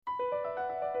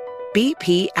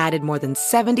BP added more than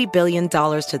 $70 billion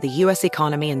to the U.S.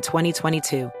 economy in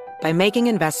 2022 by making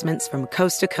investments from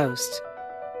coast to coast.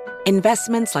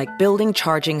 Investments like building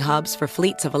charging hubs for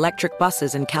fleets of electric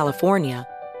buses in California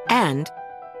and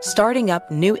starting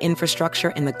up new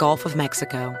infrastructure in the Gulf of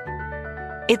Mexico.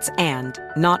 It's and,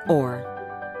 not or.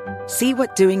 See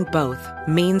what doing both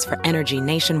means for energy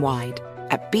nationwide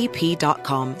at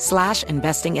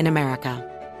bp.com/investing in America.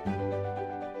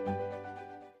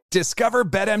 Discover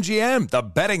BetMGM, the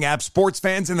betting app sports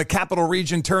fans in the capital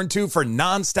region turn to for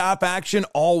nonstop action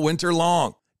all winter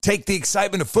long. Take the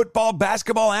excitement of football,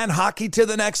 basketball, and hockey to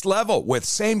the next level with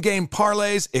same-game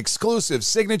parlays, exclusive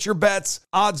signature bets,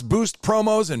 odds boost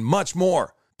promos, and much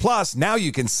more. Plus, now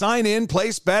you can sign in,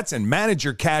 place bets, and manage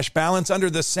your cash balance under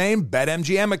the same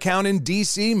BetMGM account in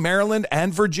D.C., Maryland,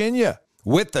 and Virginia.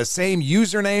 With the same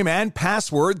username and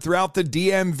password throughout the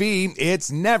DMV,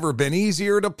 it's never been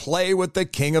easier to play with the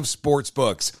king of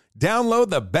sportsbooks. Download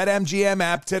the BetMGM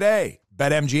app today.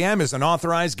 BetMGM is an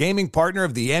authorized gaming partner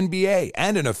of the NBA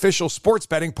and an official sports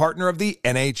betting partner of the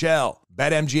NHL.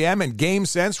 BetMGM and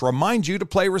GameSense remind you to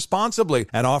play responsibly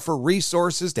and offer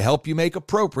resources to help you make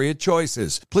appropriate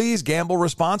choices. Please gamble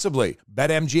responsibly.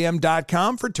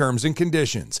 BetMGM.com for terms and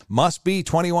conditions. Must be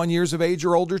 21 years of age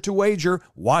or older to wager.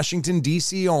 Washington,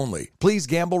 D.C. only. Please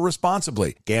gamble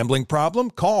responsibly. Gambling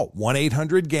problem? Call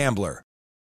 1-800-GAMBLER.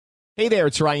 Hey there,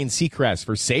 it's Ryan Seacrest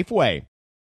for Safeway.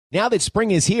 Now that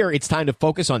spring is here, it's time to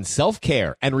focus on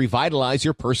self-care and revitalize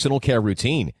your personal care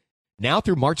routine. Now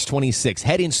through March 26,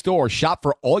 head in store, shop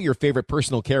for all your favorite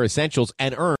personal care essentials,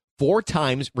 and earn 4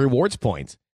 times rewards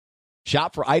points.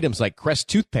 Shop for items like Crest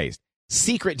toothpaste,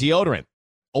 Secret deodorant,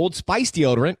 Old Spice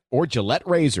deodorant, or Gillette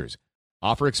razors.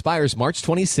 Offer expires March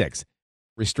 26.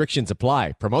 Restrictions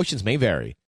apply. Promotions may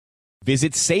vary.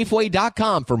 Visit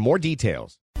Safeway.com for more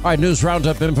details. All right, News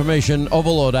Roundup Information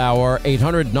Overload Hour,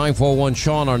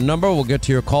 800-941-SEAN, our number. We'll get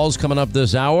to your calls coming up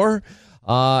this hour.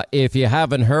 If you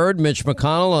haven't heard, Mitch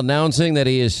McConnell announcing that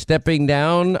he is stepping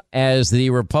down as the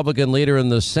Republican leader in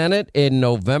the Senate in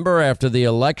November after the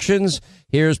elections.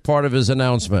 Here's part of his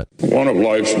announcement. One of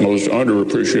life's most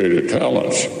underappreciated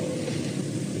talents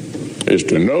is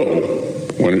to know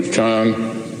when it's time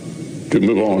to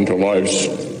move on to life's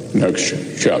next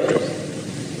chapter.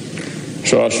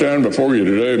 So I stand before you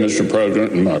today, Mr.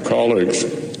 President, and my colleagues,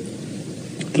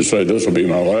 to say this will be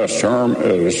my last term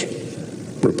as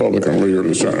Republican leader of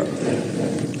the Senate.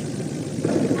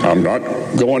 I'm not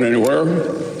going anywhere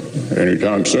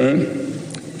anytime soon.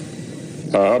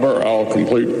 However, I'll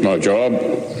complete my job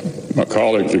my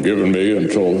colleagues have given me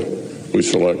until we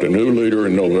select a new leader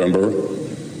in November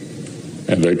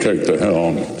and they take the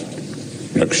helm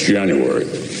next January.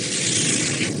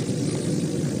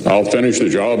 I'll finish the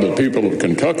job the people of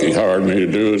Kentucky hired me to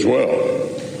do as well,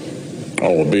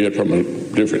 albeit from a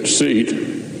different seat,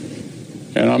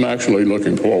 and I'm actually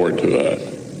looking forward to that.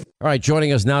 All right,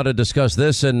 joining us now to discuss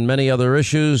this and many other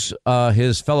issues,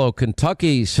 his fellow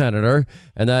Kentucky senator,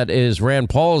 and that is Rand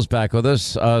Paul is back with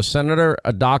us. Senator,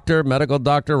 a doctor, medical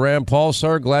doctor, Rand Paul,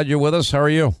 sir, glad you're with us. How are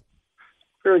you?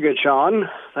 Very good, Sean.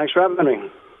 Thanks for having me.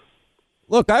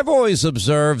 Look, I've always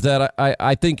observed that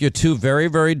I think you're two very,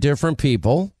 very different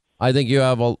people. I think you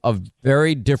have a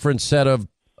very different set of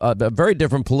a very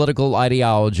different political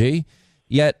ideology.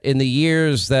 Yet in the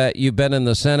years that you've been in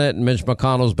the Senate and Mitch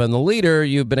McConnell's been the leader,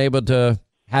 you've been able to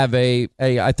have a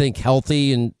I think,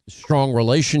 healthy and strong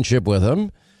relationship with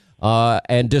him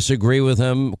and disagree with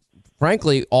him,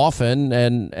 frankly, often.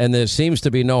 And there seems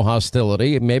to be no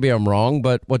hostility. Maybe I'm wrong,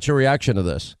 but what's your reaction to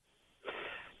this?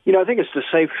 You know, I think it's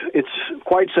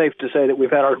quite safe to say that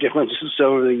we've had our differences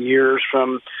over the years.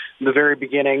 From the very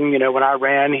beginning, you know, when I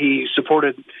ran, he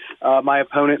supported my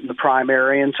opponent in the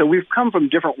primary. And so we've come from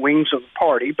different wings of the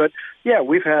party. But, yeah,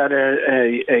 we've had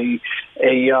a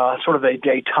sort of a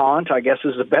détente, I guess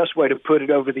is the best way to put it,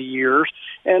 over the years.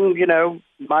 And, you know,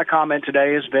 my comment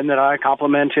today has been that I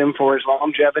compliment him for his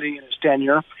longevity and his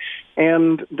tenure.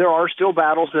 And there are still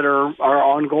battles that are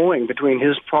ongoing between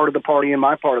his part of the party and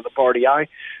my part of the party. I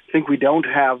think we don't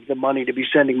have the money to be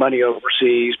sending money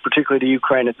overseas, particularly to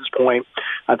Ukraine at this point.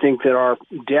 I think that our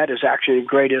debt is actually the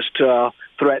greatest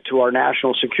threat to our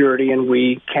national security, and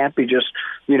we can't be just,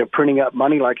 you know, printing up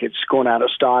money like it's going out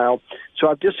of style. So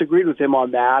I've disagreed with him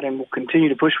on that, and we'll continue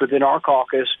to push within our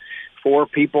caucus for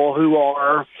people who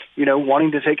are, you know,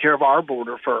 wanting to take care of our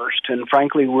border first and,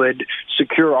 frankly, would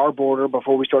secure our border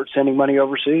before we start sending money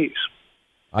overseas.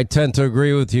 I tend to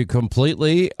agree with you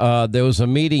completely. There was a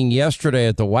meeting yesterday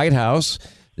at the White House.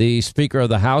 The Speaker of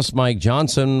the House, Mike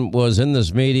Johnson, was in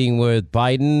this meeting with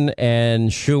Biden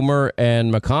and Schumer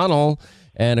and McConnell.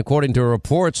 And according to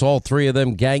reports, all three of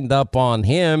them ganged up on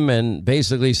him and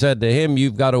basically said to him,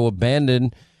 you've got to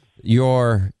abandon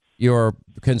your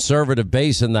conservative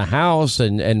base in the House,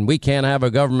 and we can't have a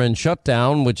government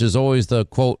shutdown, which is always the,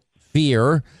 quote,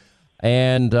 fear.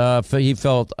 And he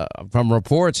felt, from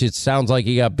reports, it sounds like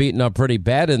he got beaten up pretty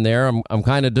bad in there. I'm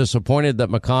kind of disappointed that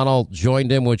McConnell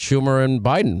joined in with Schumer and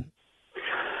Biden.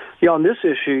 Yeah, on this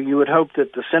issue, you would hope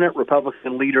that the Senate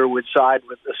Republican leader would side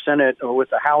with the Senate or with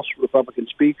the House Republican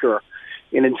speaker.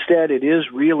 And instead, it is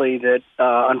really that,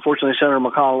 unfortunately, Senator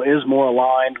McConnell is more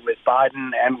aligned with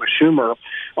Biden and with Schumer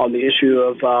on the issue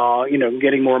of,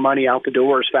 getting more money out the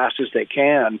door as fast as they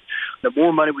can. The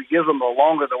more money we give them, the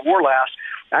longer the war lasts.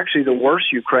 Actually, the worse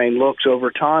Ukraine looks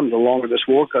over time, the longer this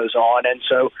war goes on. And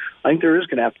so I think there is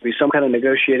going to have to be some kind of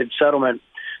negotiated settlement.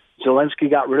 Zelensky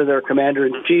got rid of their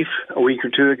commander-in-chief a week or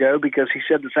two ago because he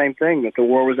said the same thing, that the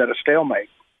war was at a stalemate.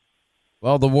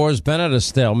 Well, the war's been at a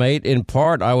stalemate, in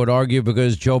part, I would argue,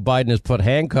 because Joe Biden has put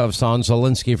handcuffs on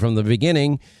Zelensky from the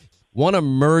beginning. One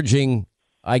emerging,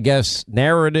 I guess,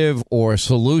 narrative or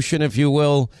solution, if you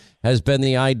will, has been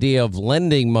the idea of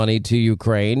lending money to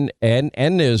Ukraine and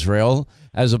Israel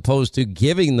as opposed to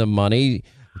giving them money.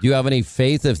 Do you have any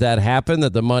faith, if that happened,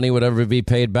 that the money would ever be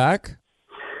paid back?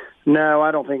 No,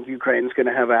 I don't think Ukraine's going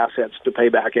to have assets to pay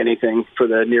back anything for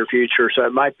the near future. So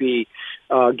it might be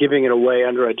giving it away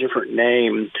under a different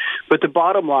name. But the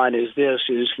bottom line is this,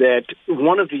 is that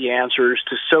one of the answers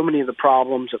to so many of the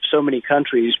problems of so many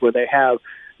countries where they have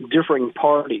differing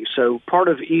parties. So part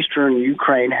of eastern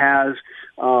Ukraine has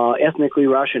ethnically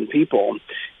Russian people,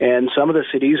 and some of the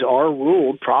cities are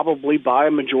ruled probably by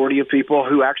a majority of people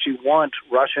who actually want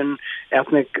Russian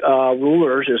ethnic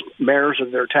rulers as mayors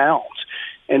of their towns.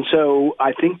 And so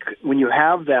I think when you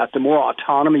have that, the more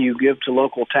autonomy you give to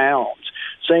local towns,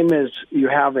 same as you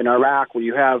have in Iraq, where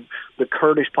you have the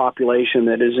Kurdish population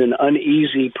that is an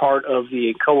uneasy part of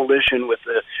the coalition with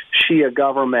the Shia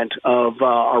government of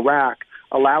Iraq,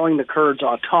 allowing the Kurds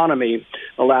autonomy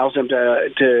allows them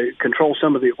to control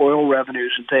some of the oil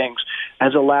revenues and things,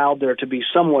 has allowed there to be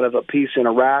somewhat of a peace in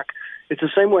Iraq. It's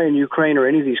the same way in Ukraine or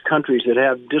any of these countries that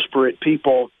have disparate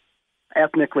people,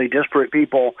 ethnically disparate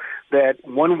people, that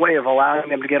one way of allowing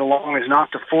them to get along is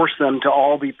not to force them to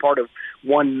all be part of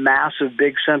one massive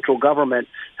big central government.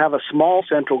 Have a small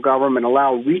central government,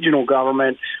 allow regional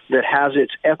government that has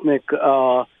its ethnic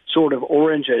sort of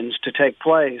origins to take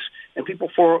place. And people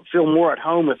feel more at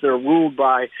home if they're ruled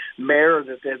by mayor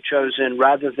that they've chosen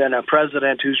rather than a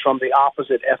president who's from the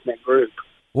opposite ethnic group.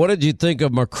 What did you think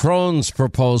of Macron's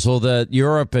proposal that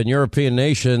Europe and European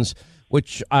nations,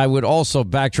 which I would also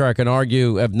backtrack and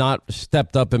argue have not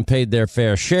stepped up and paid their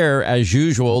fair share? As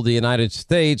usual, the United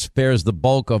States bears the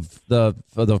bulk of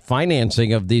the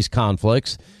financing of these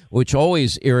conflicts, which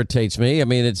always irritates me. I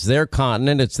mean, it's their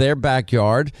continent, it's their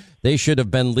backyard. They should have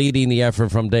been leading the effort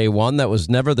from day one. That was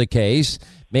never the case.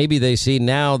 Maybe they see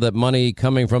now that money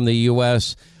coming from the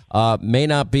U.S. May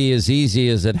not be as easy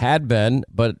as it had been,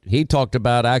 but he talked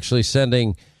about actually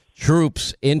sending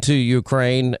troops into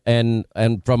Ukraine and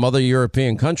from other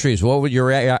European countries. What would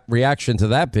your reaction to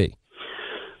that be?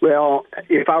 Well,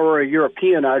 if I were a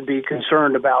European, I'd be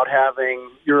concerned about having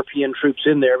European troops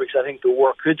in there because I think the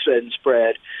war could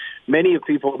spread. Many of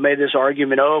people have made this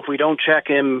argument, if we don't check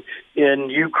him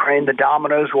in Ukraine, the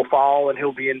dominoes will fall and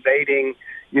he'll be invading,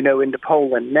 into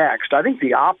Poland next. I think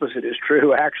the opposite is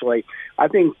true, actually. I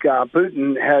think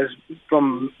Putin has,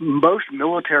 from most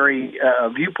military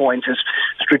viewpoints, has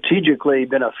strategically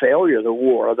been a failure of the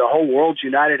war. The whole world's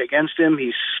united against him.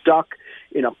 He's stuck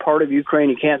in a part of Ukraine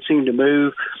he can't seem to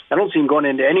move. I don't see him going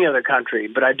into any other country,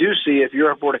 but I do see if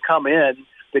Europe were to come in,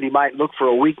 that he might look for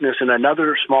a weakness in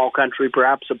another small country,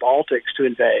 perhaps the Baltics, to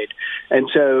invade. And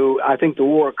so I think the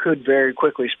war could very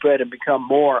quickly spread and become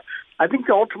more. I think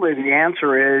ultimately the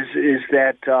answer is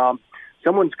that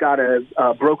someone's got to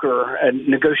broker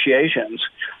negotiations.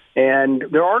 And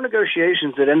there are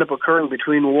negotiations that end up occurring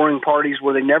between warring parties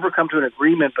where they never come to an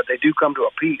agreement, but they do come to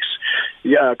a peace.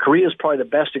 Korea is probably the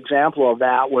best example of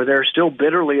that, where they're still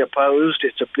bitterly opposed.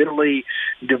 It's a bitterly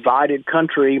divided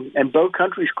country, and both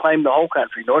countries claim the whole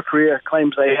country. North Korea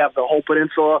claims they have the whole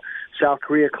peninsula. South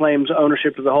Korea claims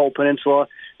ownership of the whole peninsula,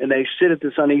 and they sit at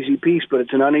this uneasy peace, but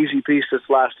it's an uneasy peace that's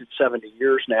lasted 70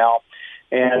 years now.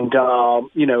 And,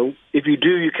 if you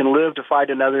do, you can live to fight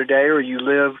another day, or you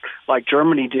live like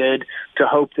Germany did to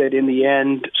hope that in the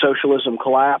end socialism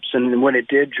collapsed. And when it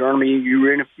did, Germany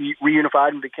reunified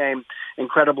and became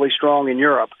incredibly strong in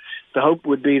Europe. The hope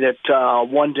would be that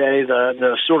one day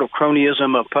the sort of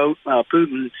cronyism of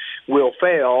Putin will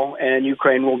fail and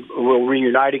Ukraine will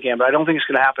reunite again. But I don't think it's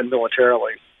going to happen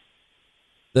militarily.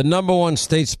 The number one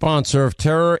state sponsor of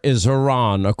terror is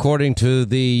Iran, according to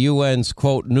the UN's,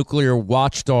 quote, nuclear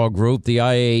watchdog group, the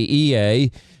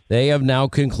IAEA. They have now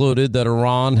concluded that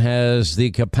Iran has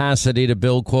the capacity to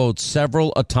build, quote,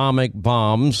 several atomic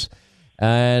bombs.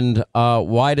 And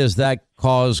why does that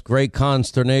cause great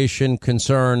consternation,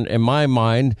 concern in my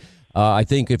mind? I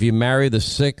think if you marry the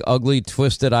sick, ugly,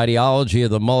 twisted ideology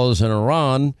of the mullahs in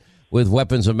Iran with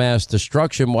weapons of mass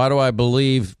destruction, why do I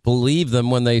believe them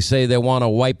when they say they want to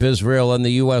wipe Israel and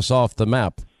the U.S. off the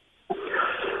map?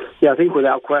 Yeah, I think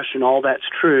without question, all that's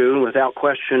true. Without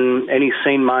question, any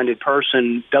sane-minded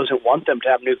person doesn't want them to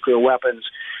have nuclear weapons.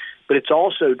 But it's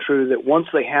also true that once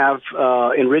they have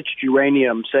enriched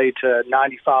uranium, say to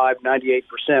 95, 98%,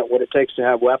 what it takes to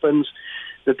have weapons,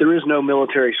 that there is no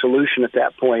military solution at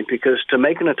that point, because to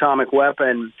make an atomic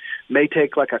weapon may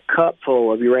take like a cup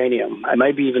full of uranium. It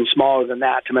may be even smaller than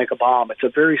that to make a bomb. It's a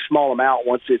very small amount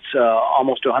once it's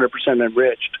almost 100%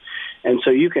 enriched. And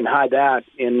so you can hide that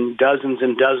in dozens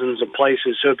and dozens of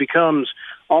places. So it becomes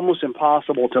almost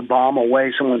impossible to bomb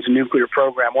away someone's nuclear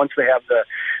program once they have the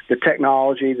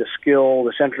technology, the skill,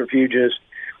 the centrifuges.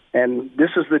 And this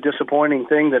is the disappointing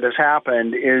thing that has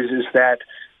happened is that,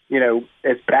 you know,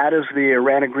 as bad as the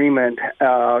Iran agreement,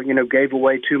 gave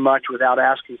away too much without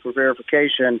asking for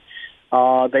verification,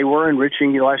 they were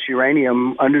enriching less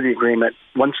uranium under the agreement.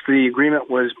 Once the agreement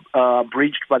was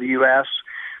breached by the U.S.,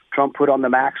 Trump put on the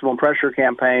maximum pressure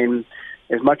campaign.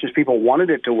 As much as people wanted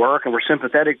it to work and were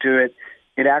sympathetic to it,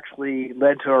 it actually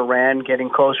led to Iran getting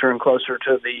closer and closer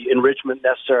to the enrichment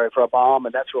necessary for a bomb,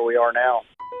 and that's where we are now.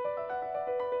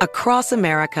 Across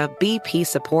America, BP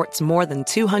supports more than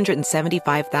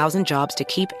 275,000 jobs to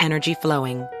keep energy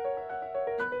flowing.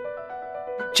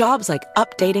 Jobs like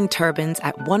updating turbines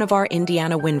at one of our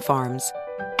Indiana wind farms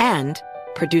and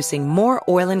producing more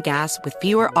oil and gas with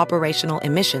fewer operational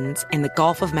emissions in the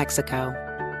Gulf of Mexico.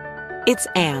 It's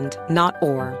and, not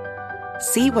or.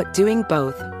 See what doing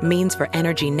both means for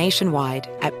energy nationwide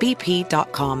at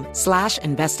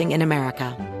bp.com/investing in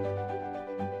America.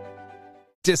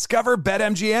 Discover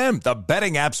BetMGM, the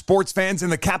betting app sports fans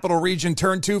in the capital region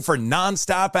turn to for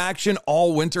nonstop action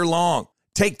all winter long.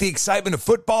 Take the excitement of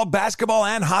football, basketball,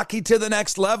 and hockey to the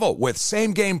next level with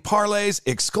same-game parlays,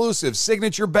 exclusive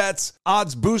signature bets,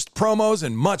 odds boost promos,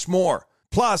 and much more.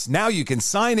 Plus, now you can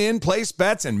sign in, place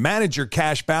bets, and manage your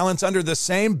cash balance under the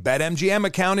same BetMGM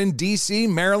account in D.C.,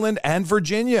 Maryland, and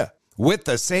Virginia. With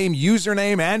the same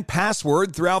username and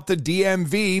password throughout the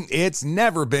DMV, it's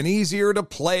never been easier to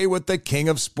play with the king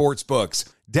of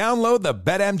sportsbooks. Download the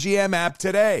BetMGM app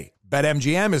today.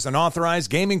 BetMGM is an authorized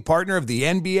gaming partner of the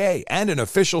NBA and an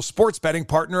official sports betting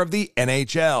partner of the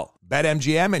NHL.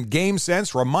 BetMGM and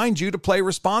GameSense remind you to play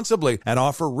responsibly and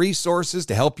offer resources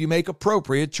to help you make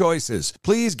appropriate choices.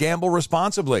 Please gamble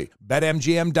responsibly.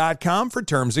 BetMGM.com for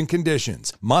terms and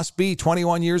conditions. Must be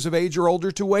 21 years of age or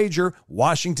older to wager.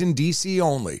 Washington, D.C.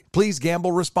 only. Please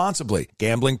gamble responsibly.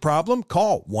 Gambling problem?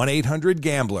 Call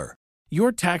 1-800-GAMBLER.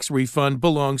 Your tax refund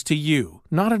belongs to you,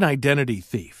 not an identity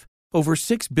thief. Over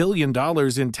 $6 billion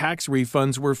in tax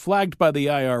refunds were flagged by the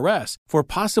IRS for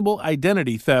possible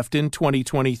identity theft in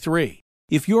 2023.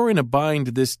 If you're in a bind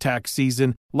this tax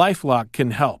season, LifeLock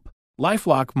can help.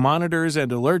 LifeLock monitors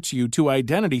and alerts you to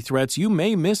identity threats you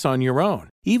may miss on your own,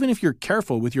 even if you're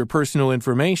careful with your personal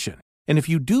information. And if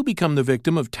you do become the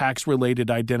victim of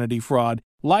tax-related identity fraud,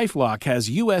 LifeLock has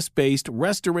U.S.-based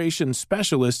restoration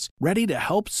specialists ready to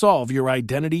help solve your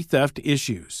identity theft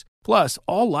issues. Plus,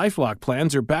 all LifeLock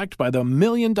plans are backed by the $1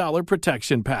 Million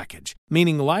Protection Package,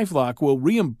 meaning LifeLock will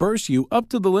reimburse you up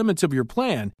to the limits of your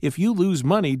plan if you lose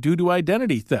money due to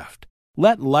identity theft.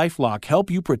 Let LifeLock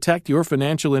help you protect your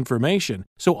financial information,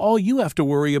 so all you have to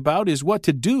worry about is what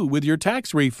to do with your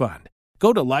tax refund.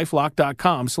 Go to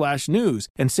LifeLock.com/news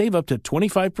and save up to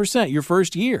 25% your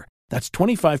first year. That's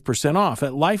 25% off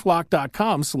at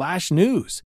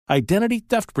LifeLock.com/news. Identity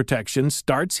theft protection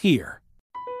starts here.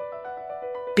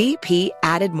 BP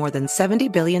added more than $70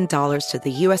 billion to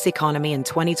the U.S. economy in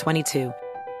 2022.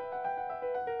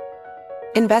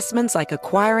 Investments like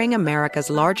acquiring America's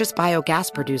largest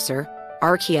biogas producer,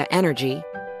 Archaea Energy,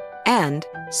 and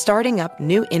starting up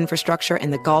new infrastructure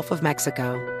in the Gulf of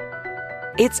Mexico.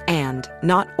 It's and,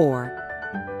 not or.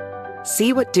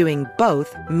 See what doing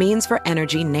both means for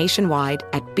energy nationwide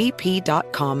at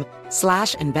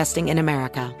bp.com/investing in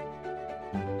America.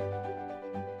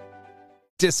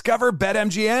 Discover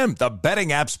BetMGM, the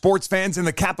betting app sports fans in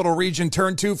the capital region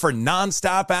turn to for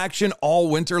nonstop action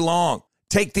all winter long.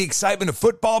 Take the excitement of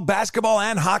football, basketball,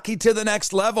 and hockey to the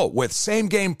next level with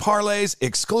same-game parlays,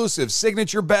 exclusive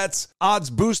signature bets,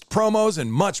 odds boost promos,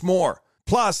 and much more.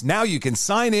 Plus, now you can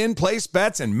sign in, place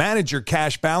bets, and manage your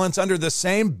cash balance under the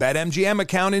same BetMGM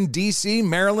account in D.C.,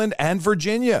 Maryland, and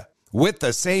Virginia. With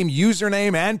the same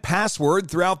username and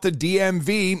password throughout the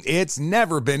DMV, it's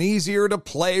never been easier to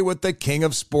play with the king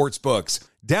of sportsbooks.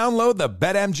 Download the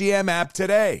BetMGM app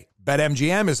today.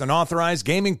 BetMGM is an authorized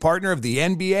gaming partner of the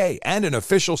NBA and an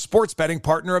official sports betting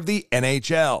partner of the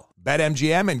NHL.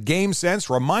 BetMGM and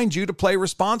GameSense remind you to play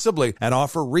responsibly and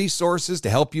offer resources to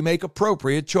help you make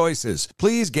appropriate choices.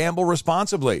 Please gamble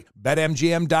responsibly.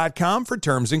 BetMGM.com for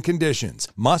terms and conditions.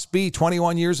 Must be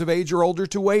 21 years of age or older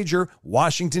to wager.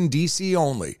 Washington, D.C.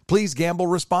 only. Please gamble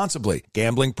responsibly.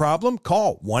 Gambling problem?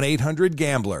 Call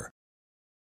 1-800-GAMBLER.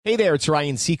 Hey there, it's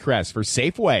Ryan Seacrest for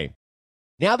Safeway.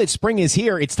 Now that spring is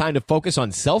here, it's time to focus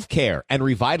on self-care and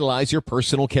revitalize your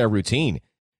personal care routine.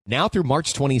 Now through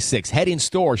March 26, head in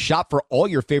store, shop for all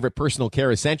your favorite personal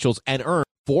care essentials, and earn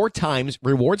 4 times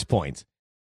rewards points.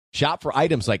 Shop for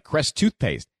items like Crest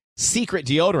toothpaste, Secret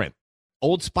deodorant,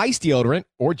 Old Spice deodorant,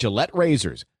 or Gillette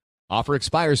razors. Offer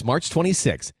expires March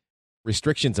 26.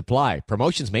 Restrictions apply.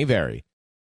 Promotions may vary.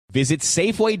 Visit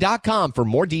Safeway.com for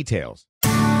more details.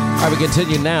 All right, we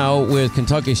continue now with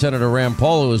Kentucky Senator Rand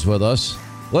Paul, who is with us.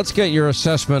 Let's get your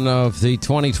assessment of the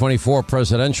 2024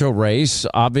 presidential race.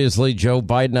 Obviously, Joe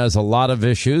Biden has a lot of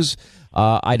issues.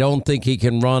 I don't think he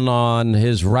can run on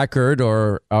his record,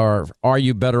 or are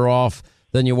you better off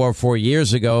than you were 4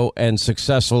 years ago, and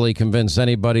successfully convince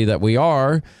anybody that we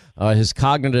are. His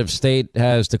cognitive state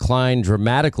has declined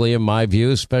dramatically, in my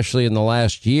view, especially in the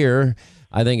last year.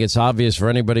 I think it's obvious for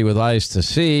anybody with eyes to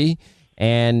see.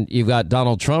 And you've got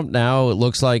Donald Trump now. It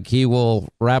looks like he will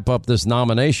wrap up this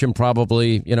nomination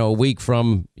probably, a week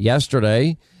from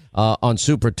yesterday on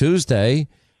Super Tuesday.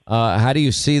 How do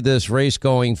you see this race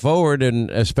going forward, and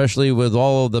especially with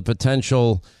all of the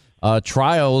potential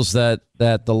trials that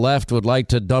the left would like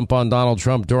to dump on Donald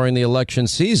Trump during the election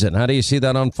season? How do you see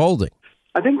that unfolding?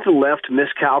 I think the left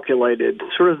miscalculated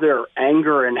sort of their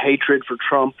anger and hatred for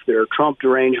Trump, their Trump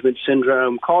derangement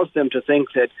syndrome, caused them to think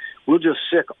that we'll just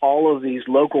sick all of these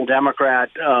local Democrat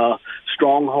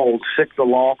strongholds, sick the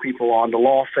law people on the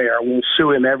lawfare. We'll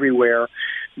sue him everywhere.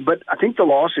 But I think the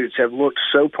lawsuits have looked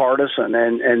so partisan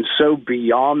and so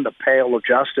beyond the pale of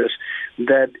justice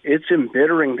that it's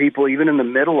embittering people even in the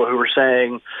middle who are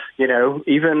saying,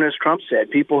 even as Trump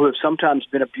said, people who have sometimes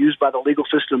been abused by the legal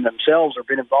system themselves or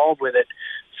been involved with it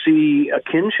see a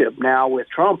kinship now with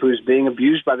Trump, who's being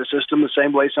abused by the system the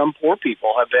same way some poor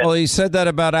people have been. Well, he said that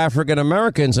about African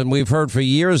Americans, and we've heard for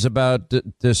years about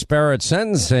disparate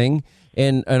sentencing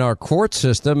in our court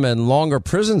system and longer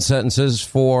prison sentences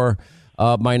for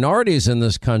minorities in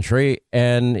this country.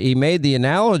 And he made the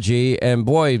analogy, and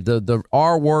boy, the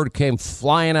R word came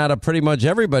flying out of pretty much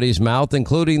everybody's mouth,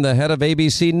 including the head of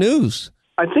ABC News.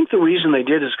 I think the reason they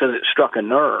did is because it struck a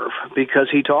nerve, because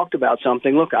he talked about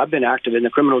something. Look, I've been active in the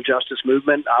criminal justice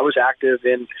movement. I was active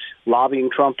in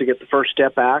lobbying Trump to get the First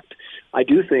Step Act. I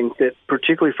do think that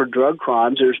particularly for drug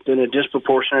crimes, there's been a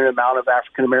disproportionate amount of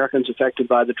African Americans affected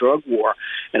by the drug war.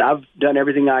 And I've done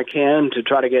everything I can to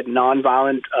try to get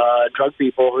nonviolent drug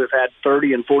people who have had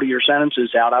 30 and 40-year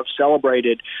sentences out. I've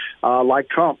celebrated, like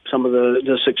Trump, some of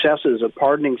the successes of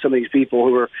pardoning some of these people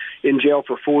who are in jail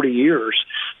for 40 years.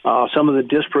 Some of the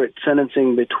disparate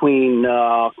sentencing between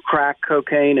crack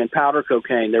cocaine and powder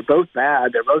cocaine. They're both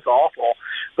bad. They're both awful.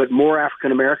 But more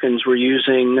African Americans were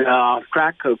using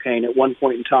crack cocaine at one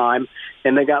point in time,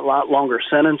 and they got a lot longer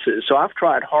sentences. So I've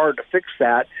tried hard to fix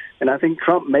that, and I think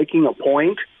Trump making a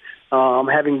point,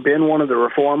 having been one of the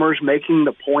reformers, making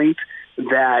the point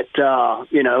that,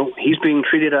 he's being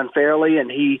treated unfairly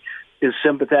and he is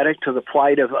sympathetic to the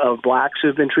plight of blacks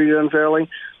who've been treated unfairly.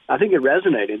 I think it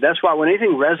resonated. That's why when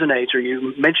anything resonates or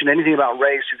you mention anything about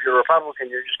race, if you're a Republican,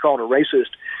 you're just called a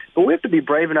racist. But we have to be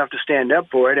brave enough to stand up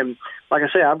for it. And like I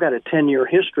say, I've got a 10-year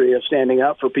history of standing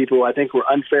up for people who I think were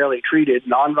unfairly treated,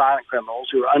 nonviolent criminals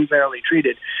who were unfairly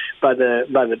treated by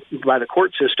the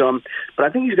court system. But I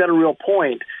think he's got a real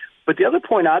point. But the other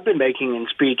point I've been making in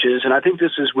speeches, and I think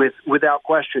this is without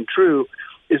question true,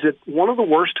 is that one of the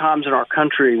worst times in our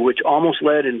country, which almost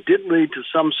led and did lead to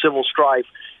some civil strife,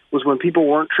 was when people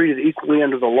weren't treated equally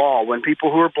under the law, when people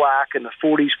who were black in the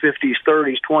 40s, 50s,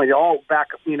 30s, 20s, all back,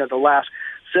 the last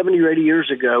 70 or 80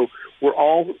 years ago,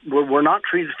 were not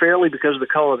treated fairly because of the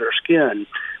color of their skin.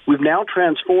 We've now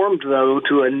transformed, though,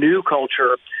 to a new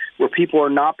culture where people are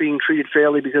not being treated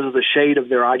fairly because of the shade of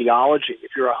their ideology.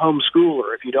 If you're a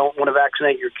homeschooler, if you don't want to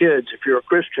vaccinate your kids, if you're a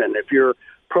Christian, if you're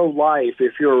pro-life,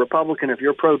 if you're a Republican, if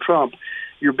you're pro-Trump,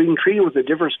 you're being treated with a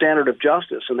different standard of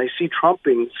justice, and they see Trump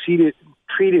being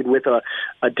treated with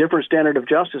a different standard of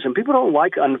justice. And people don't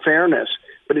like unfairness.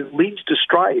 but it leads to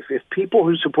strife. If people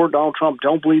who support Donald Trump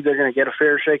don't believe they're going to get a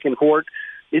fair shake in court,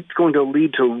 it's going to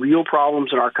lead to real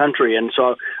problems in our country. And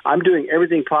so I'm doing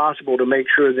everything possible to make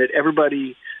sure that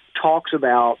everybody talks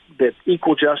about that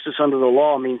equal justice under the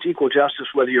law means equal justice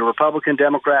whether you're Republican,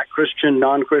 Democrat, Christian,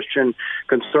 non-Christian,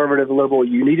 conservative, liberal.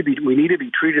 We need to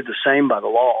be treated the same by the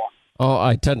law. Oh,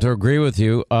 I tend to agree with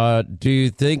you. Do you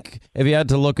think, if you had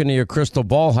to look into your crystal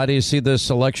ball, how do you see this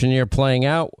election year playing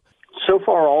out? So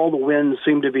far, all the winds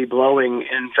seem to be blowing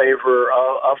in favor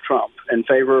of Trump, in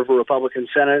favor of a Republican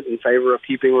Senate, in favor of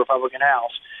keeping a Republican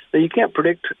House. Now, you can't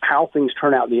predict how things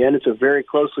turn out in the end. It's a very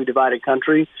closely divided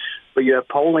country, but you have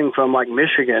polling from like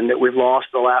Michigan that we've lost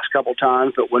the last couple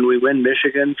times, but when we win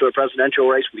Michigan to a presidential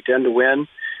race, we tend to win.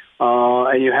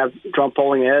 And you have Trump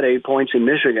polling ahead 8 points in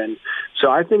Michigan. So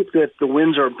I think that the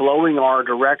winds are blowing our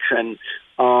direction.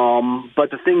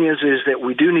 But the thing is that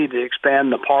we do need to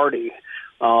expand the party.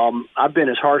 I've been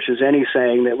as harsh as any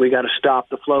saying that we got to stop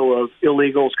the flow of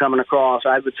illegals coming across.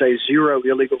 I would say zero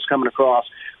illegals coming across.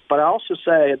 But I also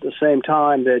say at the same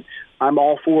time that I'm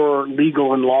all for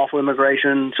legal and lawful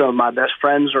immigration. Some of my best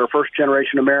friends are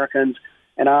first-generation Americans.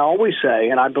 And I always say,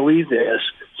 and I believe this,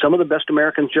 some of the best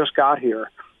Americans just got here.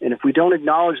 And if we don't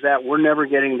acknowledge that, we're never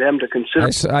getting them to consider.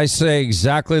 I say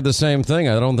exactly the same thing.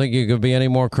 I don't think you could be any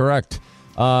more correct.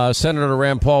 Senator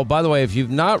Rand Paul, by the way, if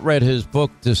you've not read his book,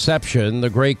 Deception,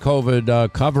 The Great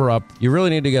COVID Cover-Up, you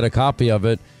really need to get a copy of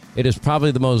it. It is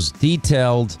probably the most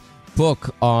detailed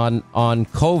book on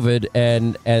COVID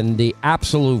and the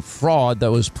absolute fraud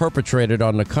that was perpetrated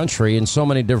on the country in so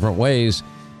many different ways,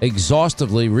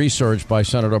 exhaustively researched by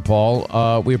Senator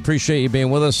Paul. We appreciate you being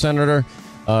with us, Senator.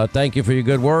 Thank you for your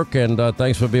good work, and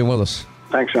thanks for being with us.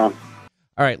 Thanks, Sean.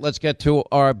 All right, let's get to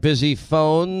our busy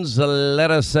phones. Let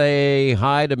us say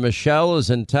hi to Michelle, who's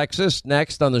in Texas,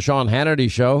 next on the Sean Hannity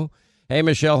Show. Hey,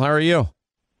 Michelle, how are you?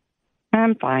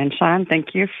 I'm fine, Sean.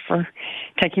 Thank you for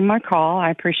taking my call. I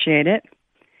appreciate it.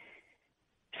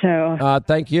 So,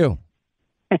 thank you.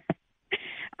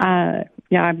 I'm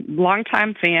a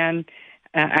longtime fan.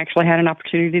 Actually had an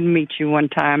opportunity to meet you one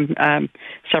time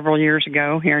several years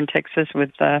ago here in Texas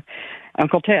with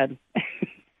Uncle Ted.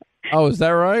 Oh, is that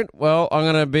right? Well, I'm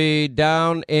going to be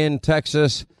down in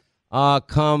Texas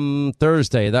come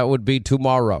Thursday. That would be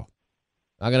tomorrow.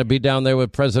 I'm going to be down there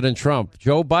with President Trump.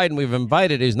 Joe Biden, we've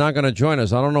invited. He's not going to join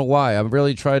us. I don't know why. I've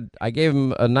really tried. I gave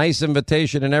him a nice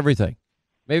invitation and everything.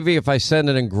 Maybe if I send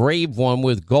an engraved one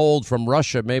with gold from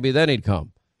Russia, maybe then he'd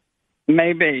come.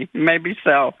 Maybe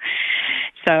so.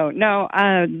 So, no,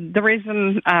 the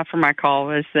reason for my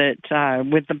call is that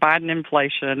with the Biden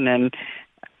inflation and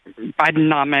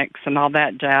Bidenomics and all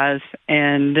that jazz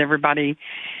and everybody,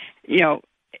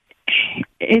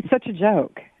 it's such a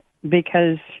joke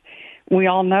because we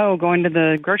all know going to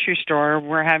the grocery store,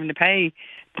 we're having to pay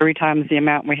 3 times the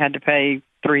amount we had to pay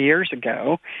 3 years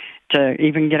ago to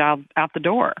even get out the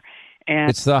door. And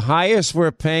it's the highest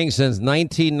we're paying since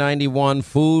 1991,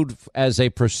 food as a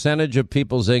percentage of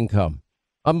people's income.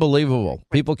 Unbelievable.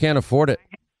 People can't afford it.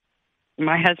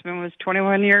 My husband was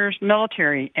 21 years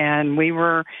military, and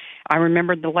I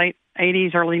remember the late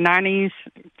 80s, early 90s,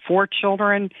 4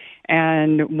 children,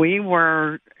 and we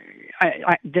were,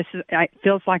 it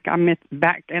feels like I'm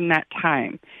back in that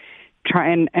time.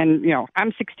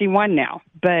 I'm 61 now,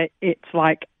 but it's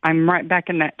like I'm right back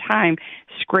in that time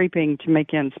scraping to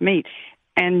make ends meet.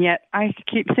 And yet I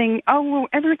keep saying, oh, well,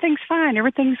 everything's fine,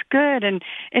 everything's good, and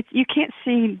you can't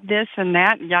see this and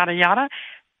that, yada, yada.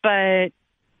 But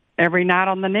every night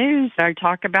on the news, I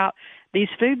talk about these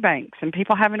food banks and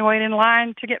people having to wait in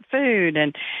line to get food.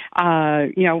 And,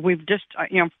 we've just,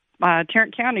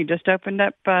 Tarrant County just opened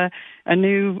up a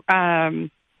new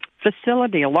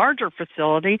facility, a larger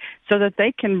facility, so that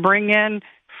they can bring in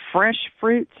fresh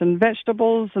fruits and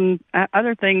vegetables and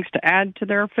other things to add to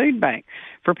their food bank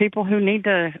for people who need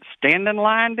to stand in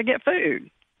line to get food.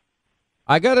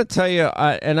 I got to tell you,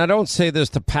 and I don't say this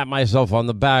to pat myself on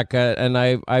the back, and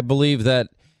I believe that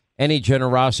any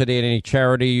generosity and any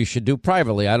charity you should do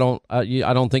privately. I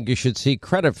don't think you should seek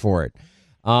credit for it.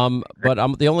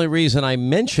 But the only reason I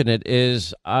mention it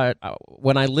is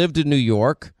when I lived in New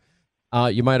York,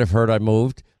 you might have heard I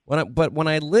moved. But when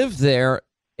I lived there,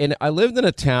 and I lived in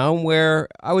a town where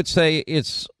I would say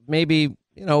it's maybe,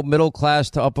 middle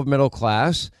class to upper middle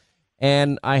class.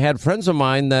 And I had friends of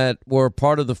mine that were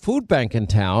part of the food bank in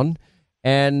town,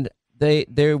 and they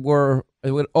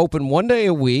would open one day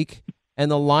a week,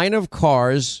 and the line of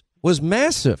cars was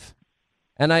massive.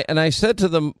 And I said to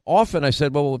them often, I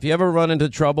said, well, if you ever run into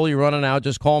trouble, you're running out,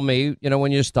 just call me,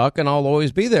 when you're stuck, and I'll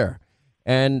always be there.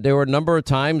 And there were a number of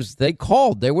times they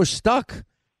called. They were stuck.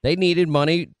 They needed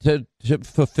money to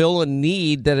fulfill a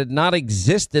need that had not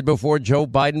existed before Joe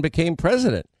Biden became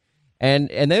president. And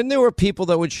then there were people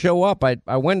that would show up.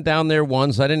 I went down there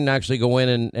once. I didn't actually go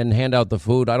in and hand out the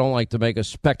food. I don't like to make a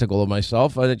spectacle of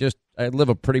myself. I live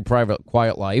a pretty private,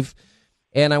 quiet life.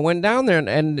 And I went down there,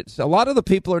 and a lot of the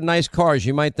people are nice cars.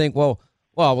 You might think, well,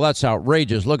 that's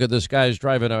outrageous. Look at this guy's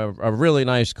driving a really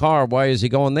nice car. Why is he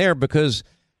going there? Because,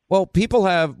 well, people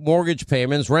have mortgage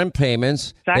payments, rent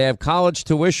payments. Exactly. They have college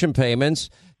tuition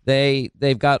payments.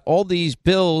 They've got all these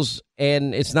bills,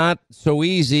 and it's not so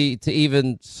easy to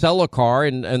even sell a car.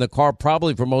 And the car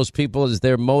probably for most people is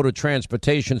their mode of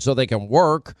transportation so they can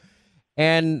work.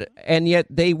 And yet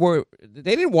they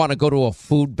didn't want to go to a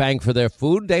food bank for their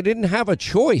food. They didn't have a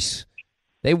choice.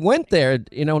 They went there,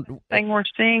 Thing we're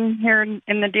seeing here in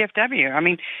the DFW. I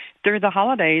mean, through the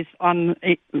holidays,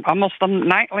 almost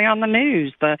nightly on the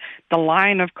news, the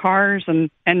line of cars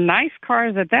and nice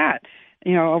cars at that.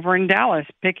 Over in Dallas,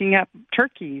 picking up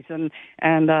turkeys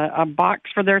and a box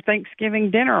for their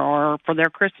Thanksgiving dinner or for their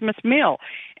Christmas meal.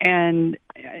 And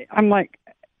I'm like,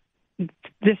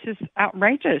 this is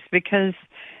outrageous because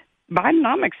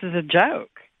Bidenomics is a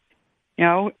joke.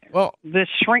 Well, the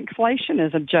shrinkflation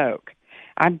is a joke.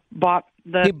 I bought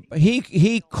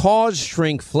He caused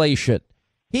shrinkflation.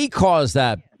 He caused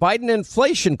that. Biden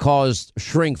inflation caused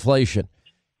shrinkflation.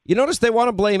 You notice they want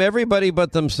to blame everybody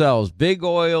but themselves. Big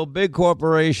oil, big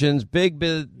corporations, big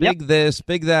this,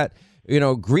 big that,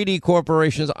 greedy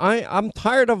corporations. I'm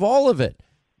tired of all of it.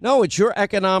 No, it's your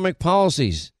economic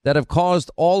policies that have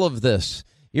caused all of this.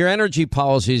 Your energy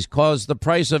policies caused the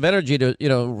price of energy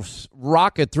to,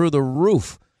 rocket through the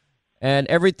roof. And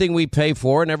everything we pay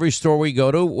for and every store we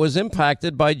go to was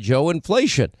impacted by Joe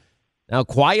inflation. Now,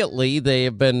 quietly, they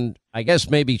have been, I guess,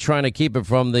 maybe trying to keep it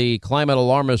from the climate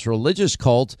alarmist religious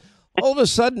cult. All of a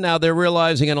sudden now they're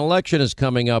realizing an election is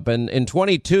coming up. And in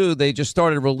 22, they just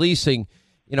started releasing,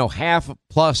 half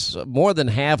plus more than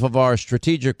half of our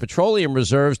strategic petroleum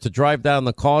reserves to drive down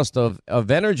the cost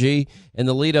of energy in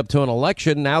the lead up to an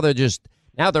election. Now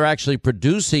they're actually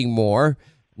producing more.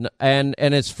 And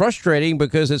it's frustrating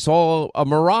because it's all a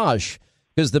mirage.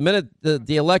 Because the minute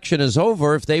the election is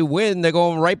over, if they win, they're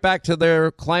going right back to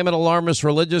their climate alarmist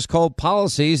religious cult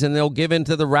policies, and they'll give in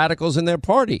to the radicals in their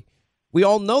party. We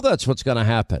all know that's what's going to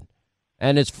happen.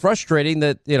 And it's frustrating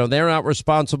that, they're not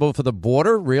responsible for the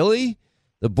border, really.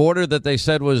 The border that they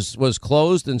said was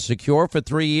closed and secure for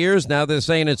 3 years. Now they're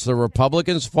saying it's the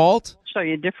Republicans' fault. I'll show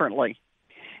you differently.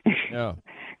 Yeah.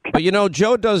 But,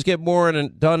 Joe does get more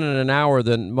done in an hour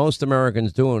than most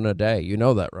Americans do in a day. You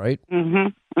know that, right? Mm-hmm.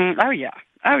 Oh,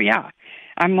 yeah.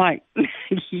 I'm like,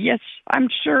 yes, I'm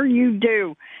sure you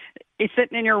do. He's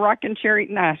sitting in your rocking chair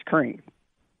eating ice cream.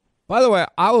 By the way,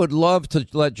 I would love to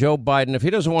let Joe Biden, if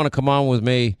he doesn't want to come on with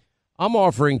me, I'm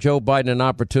offering Joe Biden an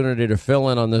opportunity to fill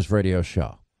in on this radio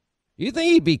show. Do you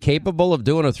think he'd be capable of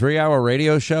doing a 3-hour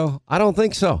radio show? I don't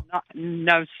think so.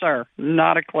 No, sir.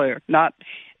 Not a clue.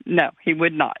 No, he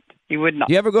would not. He would not.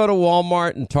 Do you ever go to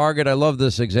Walmart and Target? I love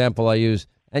this example I use.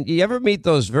 And you ever meet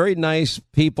those very nice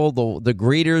people, the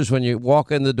greeters, when you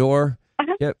walk in the door?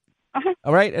 Uh-huh. Yep. Uh-huh.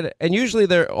 All right. And usually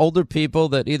they're older people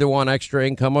that either want extra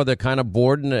income or they're kind of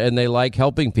bored and they like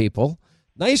helping people.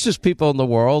 Nicest people in the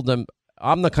world. And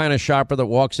I'm the kind of shopper that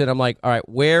walks in. I'm like, all right,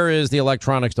 where is the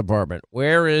electronics department?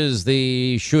 Where is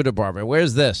the shoe department?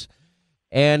 Where's this?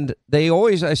 And they'll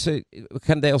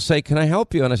say, can I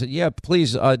help you? And I said, yeah,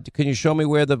 please. Can you show me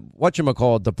where the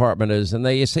whatchamacallit department is? And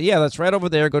they say, yeah, that's right over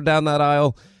there. Go down that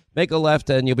aisle, make a left,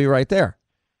 and you'll be right there.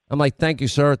 I'm like, thank you,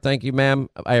 sir. Thank you, ma'am.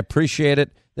 I appreciate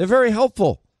it. They're very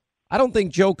helpful. I don't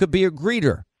think Joe could be a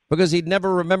greeter because he'd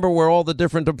never remember where all the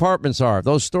different departments are.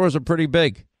 Those stores are pretty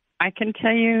big. I can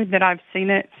tell you that I've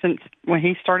seen it since when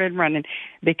he started running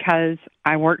because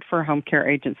I worked for a home care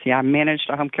agency. I managed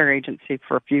a home care agency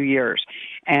for a few years,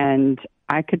 and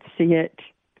I could see it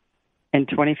in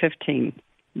 2015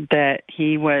 that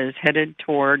he was headed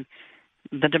toward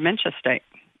the dementia state,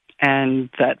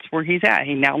 and that's where he's at.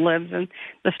 He now lives in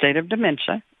the state of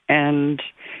dementia, and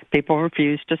people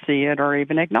refuse to see it or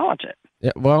even acknowledge it.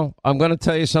 Yeah, well, I'm going to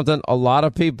tell you something. A lot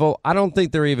of people, I don't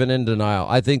think they're even in denial.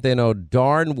 I think they know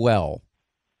darn well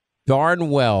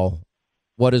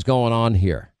what is going on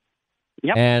here.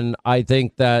 Yep. And I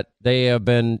think that they have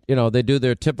been, they do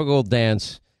their typical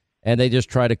dance and they just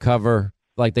try to cover,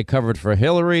 like they covered for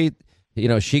Hillary.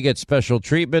 She gets special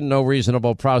treatment. No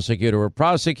reasonable prosecutor will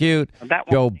prosecute.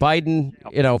 Joe Biden,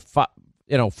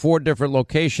 4 different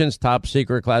locations, top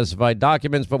secret classified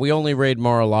documents, but we only raid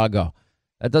Mar-a-Lago.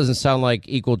 That doesn't sound like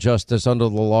equal justice under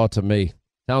the law to me.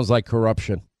 Sounds like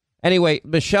corruption. Anyway,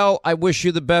 Michelle, I wish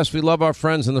you the best. We love our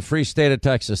friends in the free state of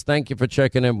Texas. Thank you for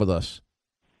checking in with us.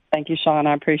 Thank you, Sean.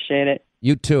 I appreciate it.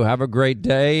 You too. Have a great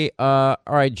day. All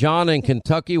right, John in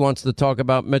Kentucky wants to talk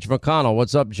about Mitch McConnell.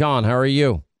 What's up, John? How are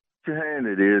you?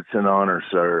 It's an honor,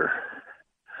 sir.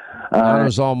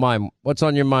 Honor's all mine. What's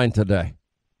on your mind today?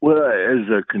 Well, as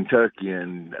a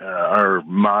Kentuckian, our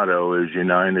motto is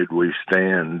united we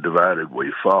stand, divided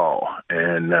we fall.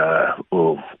 And, I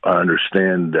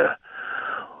understand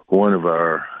one of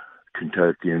our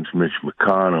Kentuckians, Mitch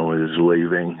McConnell, is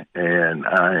leaving, and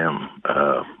I am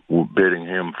bidding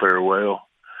him farewell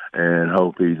and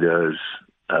hope he does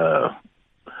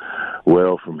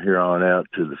well from here on out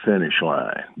to the finish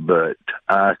line. But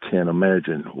I can't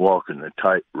imagine walking the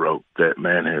tightrope that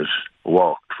man has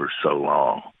walked for so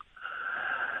long.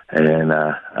 And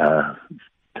I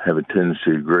have a tendency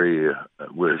to agree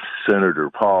with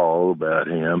Senator Paul about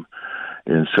him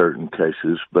in certain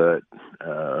cases, but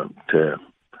to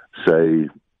say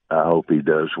I hope he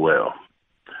does well.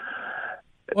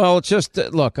 Well, it's just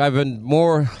look. I've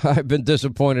been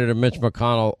disappointed in Mitch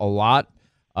McConnell a lot.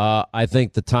 I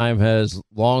think the time has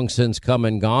long since come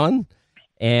and gone,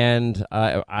 and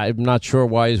I'm not sure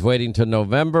why he's waiting to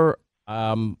November.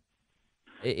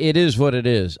 It is what it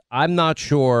is. I'm not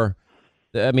sure.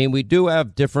 I mean, we do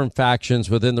have different factions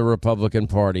within the Republican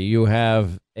Party. You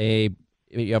have a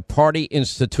party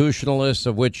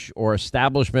institutionalists or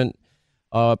establishment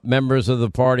members of the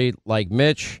party like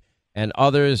Mitch and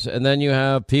others, and then you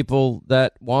have people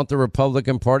that want the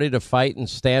Republican Party to fight and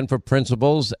stand for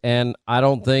principles, and I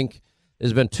don't think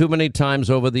there's been too many times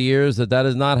over the years that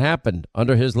has not happened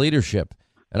under his leadership,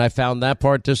 and I found that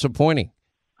part disappointing.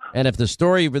 And if the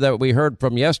story that we heard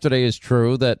from yesterday is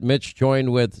true, that Mitch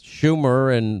joined with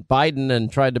Schumer and Biden and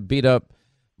tried to beat up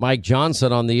Mike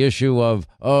Johnson on the issue of,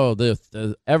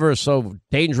 the ever so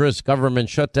dangerous government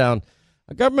shutdown.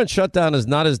 A government shutdown is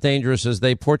not as dangerous as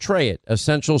they portray it.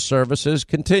 Essential services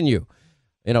continue.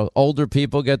 Older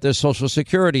people get their Social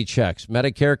Security checks.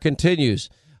 Medicare continues.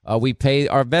 We pay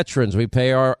our veterans. We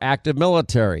pay our active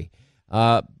military.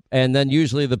 And then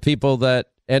usually the people that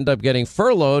end up getting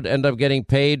furloughed end up getting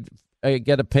paid,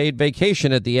 get a paid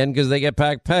vacation at the end because they get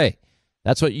back pay.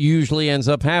 That's what usually ends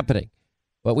up happening.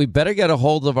 But we better get a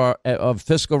hold of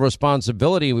fiscal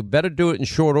responsibility. We better do it in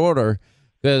short order,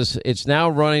 because it's now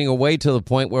running away to the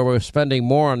point where we're spending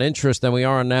more on interest than we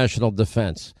are on national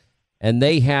defense. And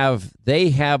they have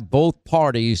both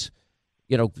parties,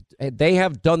 they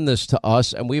have done this to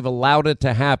us, and we've allowed it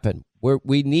to happen.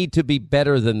 We need to be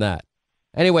better than that.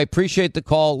 Anyway, appreciate the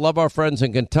call. Love our friends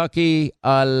in Kentucky.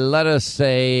 Let us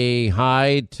say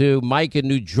hi to Mike in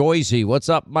New Jersey. What's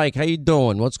up, Mike? How you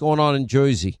doing? What's going on in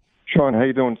Jersey? Sean, how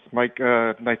you doing? Mike,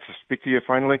 nice to speak to you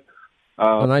finally.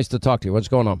 Nice to talk to you. What's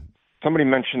going on? Somebody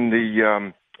mentioned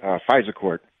the FISA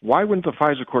court. Why wouldn't the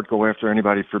FISA court go after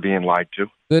anybody for being lied to?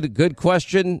 Good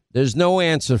question. There's no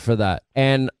answer for that.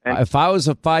 And if I was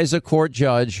a FISA court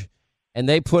judge and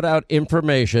they put out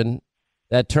information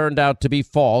that turned out to be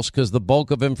false because the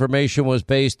bulk of information was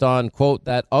based on, quote,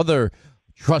 that other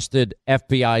trusted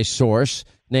FBI source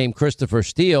named Christopher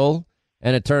Steele,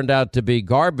 and it turned out to be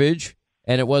garbage,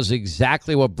 and it was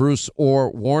exactly what Bruce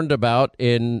Orr warned about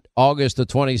in August of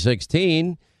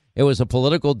 2016, it was a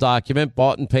political document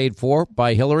bought and paid for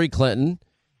by Hillary Clinton,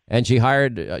 and she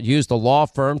used a law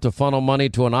firm to funnel money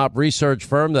to an op research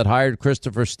firm that hired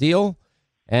Christopher Steele,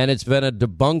 and it's been a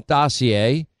debunked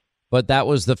dossier, but that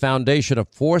was the foundation of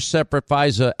 4 separate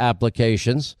FISA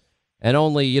applications, and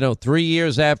only, 3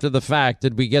 years after the fact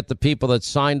did we get the people that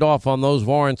signed off on those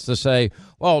warrants to say,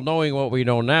 well, knowing what we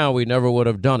know now, we never would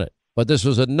have done it. But this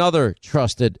was another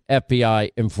trusted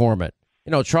FBI informant.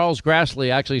 Charles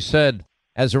Grassley actually said,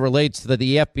 as it relates to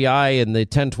the FBI and the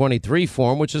 1023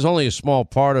 form, which is only a small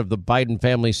part of the Biden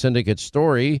family syndicate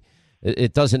story.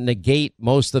 It doesn't negate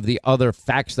most of the other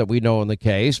facts that we know in the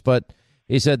case. But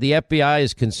he said the FBI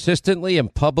is consistently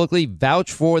and publicly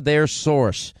vouched for their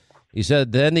source. He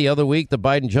said then the other week, the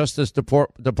Biden Justice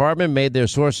Department made their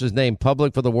source's name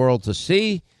public for the world to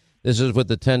see. This is with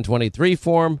the 1023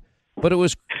 form. But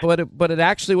it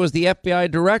actually was the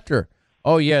FBI director.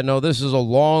 Oh, yeah, no, this is a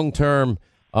long-term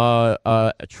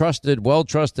trusted,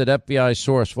 well-trusted FBI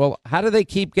source. Well, how do they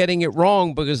keep getting it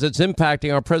wrong? Because it's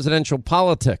impacting our presidential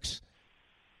politics.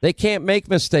 They can't make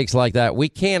mistakes like that. We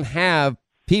can't have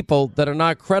people that are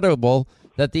not credible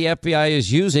that the FBI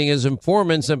is using as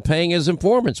informants and paying as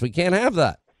informants. We can't have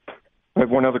that. I have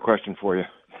one other question for you.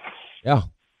 Yeah.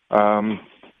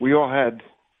 We all had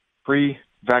free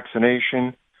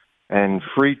vaccination and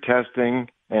free testing,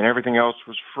 and everything else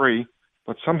was free.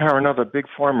 But somehow or another, big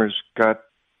farmers got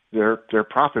their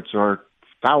profits are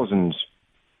thousands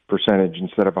percentage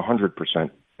instead of 100%.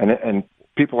 And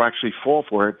people actually fall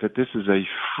for it, that this is a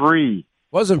free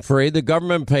Wasn't free. The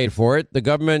government paid for it. The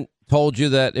government told you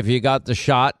that if you got the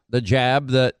shot, the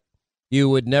jab, that you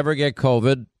would never get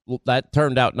COVID. That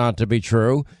turned out not to be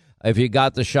true. If you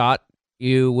got the shot,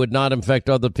 you would not infect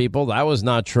other people. That was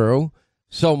not true.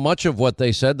 So much of what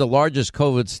they said, the largest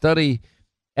COVID study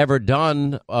ever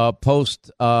done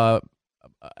as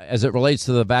it relates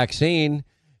to the vaccine,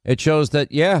 it shows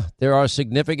that, yeah, there are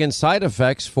significant side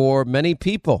effects for many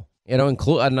people.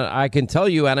 And I can tell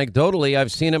you anecdotally,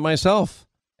 I've seen it myself.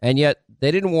 And yet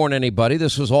they didn't warn anybody.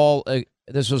 This was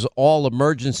all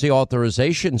emergency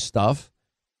authorization stuff.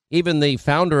 Even the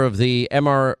founder of the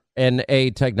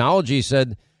mRNA technology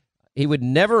said he would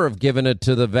never have given it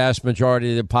to the vast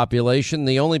majority of the population.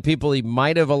 The only people he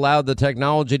might have allowed the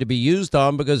technology to be used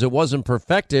on because it wasn't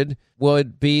perfected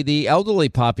would be the elderly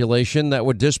population that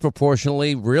were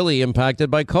disproportionately really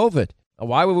impacted by COVID.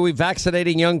 Why were we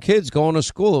vaccinating young kids going to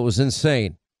school? It was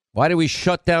insane. Why did we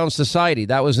shut down society?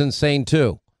 That was insane,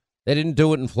 too. They didn't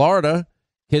do it in Florida.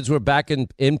 Kids were back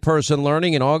in person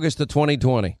learning in August of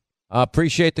 2020.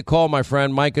 Appreciate the call, my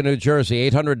friend. Mike in New Jersey.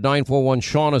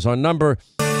 800-941-SEAN is our number.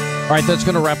 All right, that's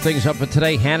going to wrap things up for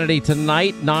today. Hannity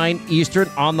tonight, 9 Eastern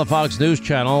on the Fox News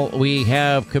Channel. We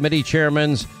have committee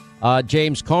chairmen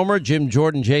James Comer, Jim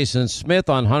Jordan, Jason Smith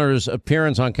on Hunter's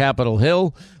appearance on Capitol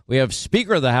Hill. We have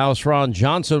Speaker of the House, Ron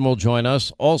Johnson, will join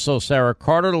us. Also, Sarah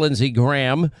Carter, Lindsey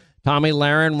Graham, Tommy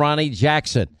Lahren, Ronnie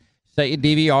Jackson. Set your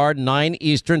DVR, 9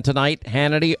 Eastern tonight.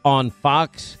 Hannity on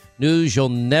Fox News you'll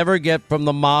never get from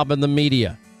the mob and the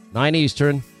media. 9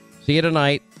 Eastern. See you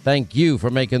tonight. Thank you for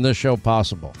making this show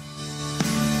possible.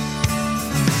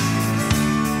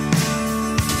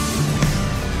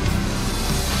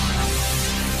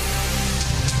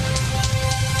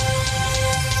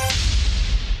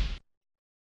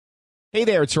 Hey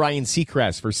there, it's Ryan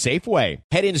Seacrest for Safeway.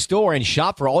 Head in store and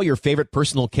shop for all your favorite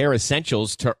personal care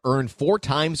essentials to earn 4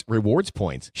 times rewards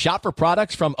points. Shop for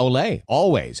products from Olay,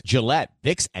 Always, Gillette,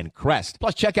 Vicks, and Crest.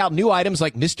 Plus, check out new items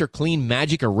like Mr. Clean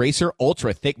Magic Eraser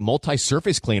Ultra Thick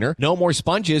Multi-Surface Cleaner. No more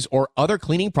sponges or other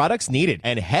cleaning products needed.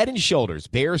 And Head & Shoulders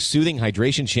Bare Soothing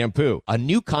Hydration Shampoo, a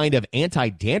new kind of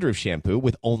anti-dandruff shampoo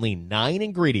with only 9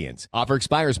 ingredients. Offer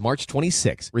expires March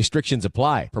 26. Restrictions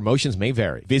apply. Promotions may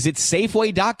vary. Visit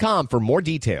Safeway.com for more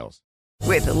details.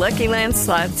 With the Lucky Land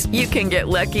Slots, you can get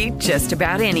lucky just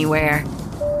about anywhere.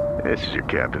 This is your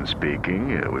captain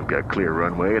speaking. We've got clear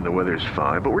runway and the weather's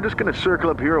fine, but we're just going to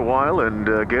circle up here a while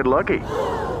and get lucky.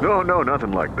 No,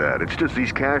 nothing like that. It's just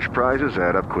these cash prizes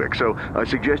add up quick. So I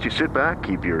suggest you sit back,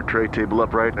 keep your tray table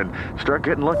upright, and start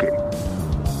getting lucky.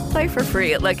 Play for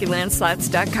free at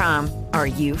LuckyLandSlots.com. Are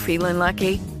you feeling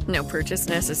lucky? No purchase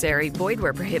necessary. Void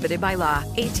where prohibited by law.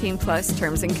 18+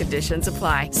 terms and conditions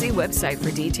apply. See website for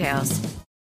details.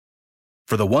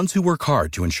 For the ones who work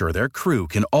hard to ensure their crew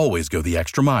can always go the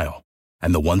extra mile,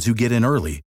 and the ones who get in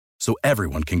early so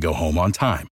everyone can go home on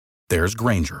time, there's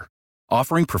Grainger,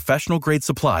 offering professional-grade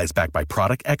supplies backed by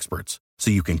product experts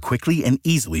so you can quickly and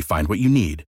easily find what you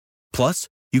need. Plus,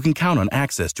 you can count on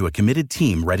access to a committed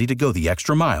team ready to go the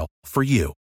extra mile for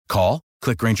you. Call,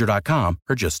 click Grainger.com,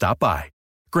 or just stop by.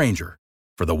 Grainger,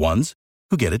 for the ones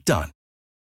who get it done.